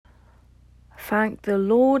Thank the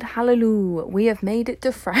Lord, hallelujah, we have made it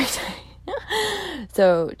to Friday.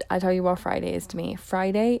 So I tell you what Friday is to me.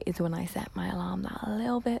 Friday is when I set my alarm that a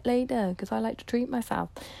little bit later because I like to treat myself.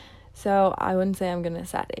 So I wouldn't say I'm going to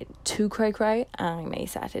set it too cray. I may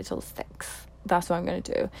set it till 6. That's what I'm going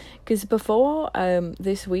to do. Because before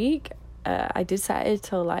this week, I did set it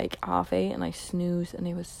till like 8:30 and I snoozed and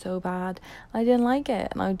it was so bad. I didn't like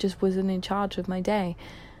it and I just wasn't in charge of my day.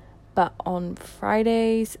 But on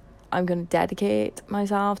Fridays, I'm going to dedicate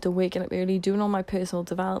myself to waking up early, doing all my personal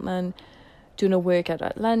development, doing a workout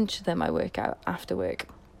at lunch, then my workout after work.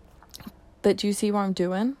 But do you see what I'm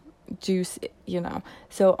doing?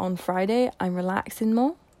 So on Friday, I'm relaxing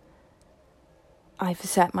more. I've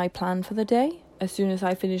set my plan for the day. As soon as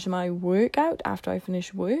I finish my workout, after I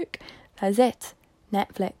finish work, that's it.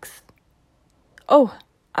 Netflix. Oh,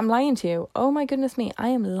 I'm lying to you. Oh my goodness me, I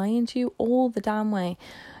am lying to you all the damn way.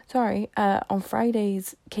 Sorry, on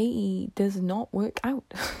Fridays, Katie does not work out.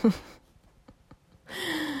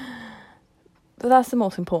 But that's the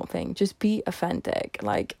most important thing. Just be authentic.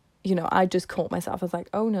 Like, I just caught myself. I was like,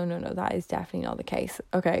 oh, no, that is definitely not the case.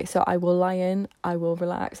 Okay, so I will lie in, I will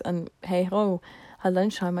relax, and hey ho, at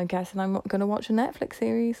lunchtime, I'm guessing I'm going to watch a Netflix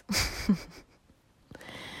series.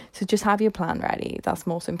 So just have your plan ready. That's the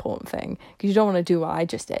most important thing. Because you don't want to do what I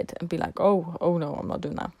just did and be like, oh no, I'm not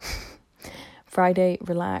doing that. Friday,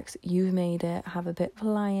 relax. You've made it. Have a bit of a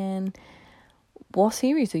lie-in. What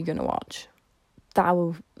series are you going to watch?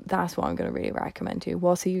 That's what I'm going to really recommend to you.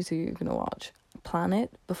 What series are you going to watch? Plan it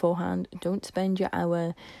beforehand. Don't spend your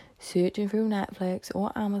hour searching through Netflix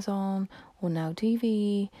or Amazon or Now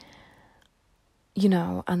TV.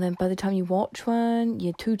 And then by the time you watch one,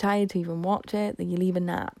 you're too tired to even watch it, then you leave a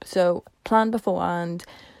nap. So plan beforehand.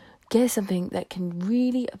 Get something that can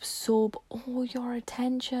really absorb all your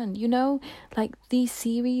attention, like these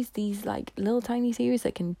series, these like little tiny series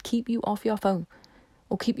that can keep you off your phone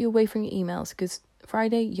or keep you away from your emails, because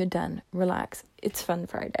Friday, you're done. Relax. It's Fun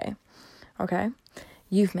Friday. Okay?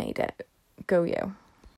 You've made it. Go you.